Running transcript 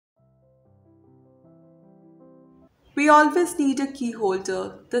We always need a key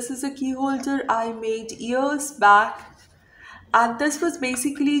holder. This is a key holder I made years back, and this was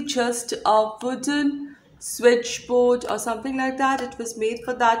basically just a wooden switchboard or something like that. It was made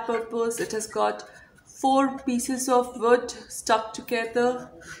for that purpose. It has got four pieces of wood stuck together,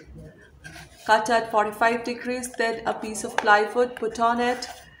 cut at 45 degrees, then a piece of plywood put on it.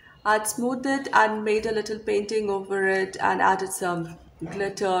 I'd smoothed it and made a little painting over it and added some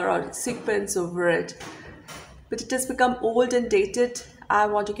glitter or sequins over it, but it has become old and dated. I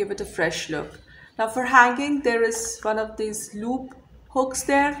want to give it a fresh look. Now for hanging, there is one of these loop hooks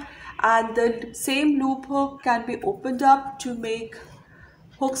there, and the same loop hook can be opened up to make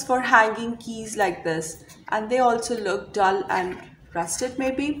hooks for hanging keys like this, and they also look dull and rusted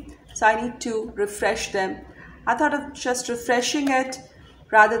maybe, so I need to refresh them. I thought of just refreshing it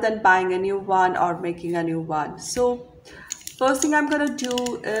rather than buying a new one or making a new one. So first thing I'm going to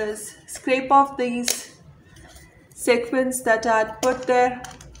do is scrape off these sequins that I had put there.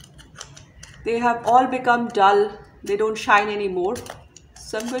 They have all become dull, they don't shine anymore.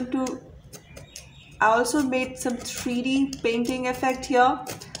 So I'm going to, I also made some 3D painting effect here.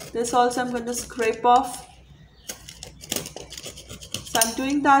 This also I'm going to scrape off. So I'm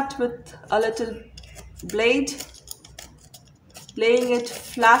doing that with a little blade, laying it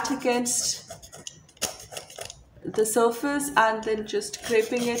flat against the surface and then just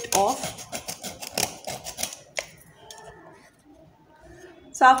scraping it off.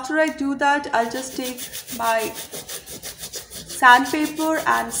 So after I do that, I'll just take my sandpaper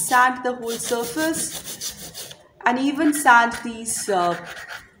and sand the whole surface, and even sand these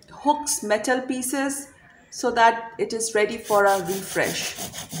hooks, metal pieces, so that it is ready for a refresh.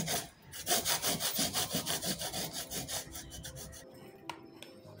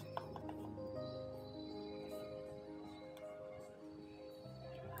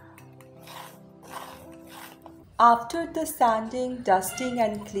 After the sanding, dusting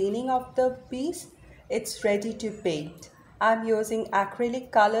and cleaning of the piece, it's ready to paint. I'm using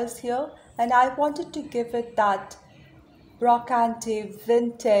acrylic colors here, and I wanted to give it that brocante,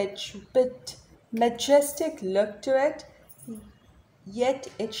 vintage, bit majestic look to it, yet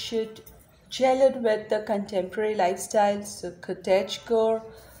it should gel in with the contemporary lifestyle, so cottagecore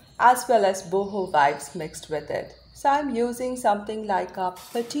as well as boho vibes mixed with it. So I'm using something like a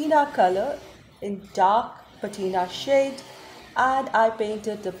patina color in dark patina shade, and I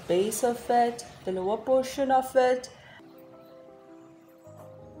painted the base of it, the lower portion of it.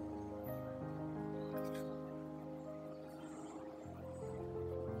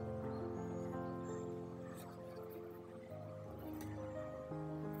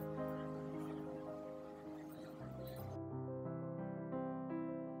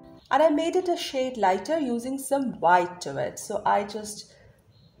 And I made it a shade lighter using some white to it. So I just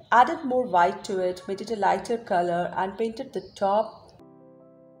added more white to it, made it a lighter color and painted the top.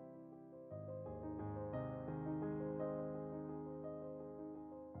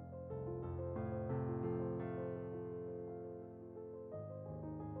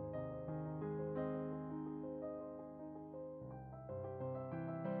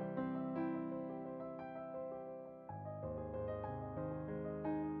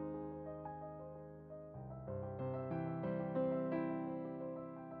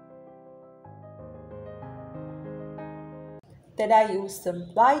 Then I used some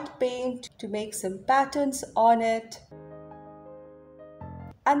white paint to make some patterns on it.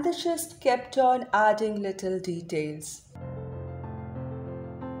 And they just kept on adding little details.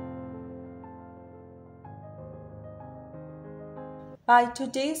 My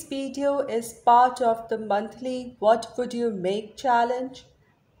today's video is part of the monthly What Would You Make challenge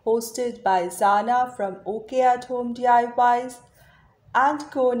hosted by Zana from OK at Home DIYs and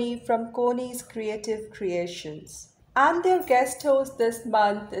Connie from Connie's Creative Creations. And their guest host this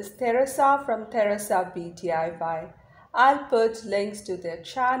month is Theresa from Theresa BDIY. I'll put links to their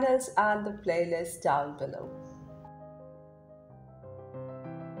channels and the playlist down below.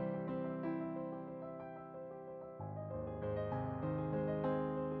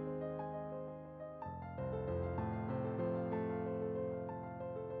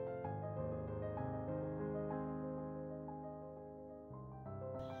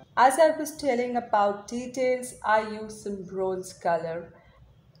 As I was telling about details, I used some bronze color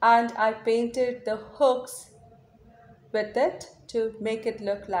and I painted the hooks with it to make it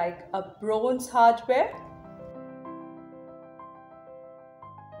look like a bronze hardware.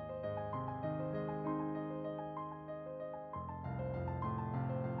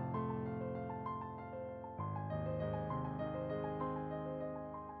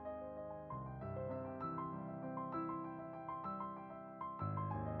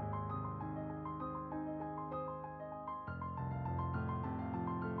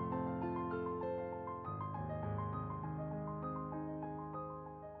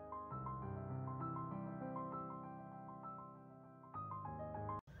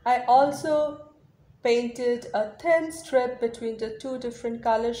 I also painted a thin strip between the two different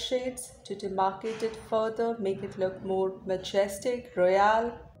color shades to demarcate it further, make it look more majestic,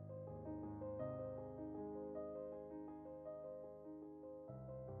 royal.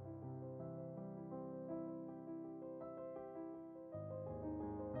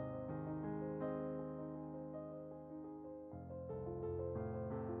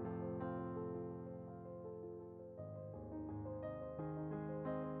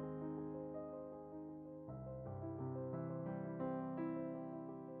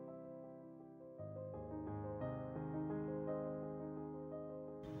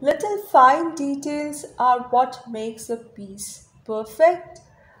 Little fine details are what makes a piece perfect.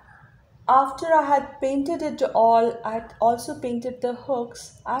 After I had painted it all, I had also painted the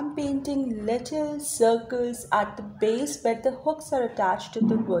hooks. I'm painting little circles at the base where the hooks are attached to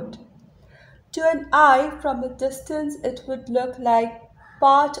the wood. To an eye from a distance, it would look like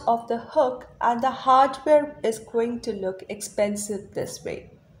part of the hook, and the hardware is going to look expensive this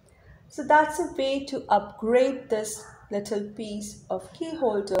way. So that's a way to upgrade this little piece of key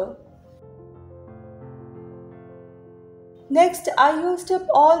holder. Next, I used up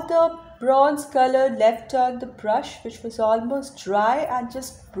all the bronze color left on the brush, which was almost dry, and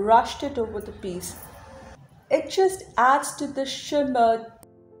just brushed it over the piece. It just adds to the shimmer.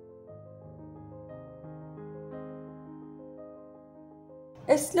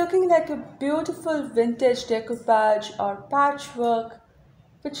 It's looking like a beautiful vintage decoupage or patchwork,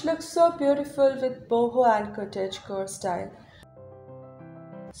 which looks so beautiful with boho and cottagecore style.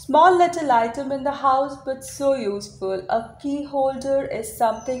 Small little item in the house but so useful. A key holder is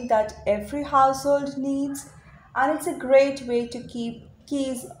something that every household needs, and it's a great way to keep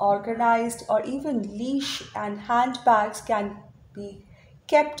keys organized, or even leash and handbags can be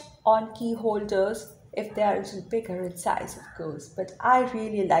kept on key holders if they are a little bigger in size, of course. But I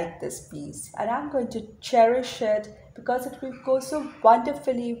really like this piece and I'm going to cherish it because it will go so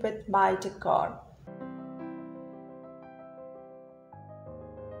wonderfully with my decor.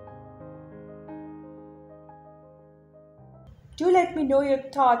 Do let me know your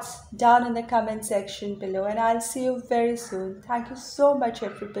thoughts down in the comment section below, and I'll see you very soon. Thank you so much,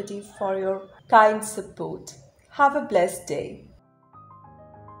 everybody, for your kind support. Have a blessed day.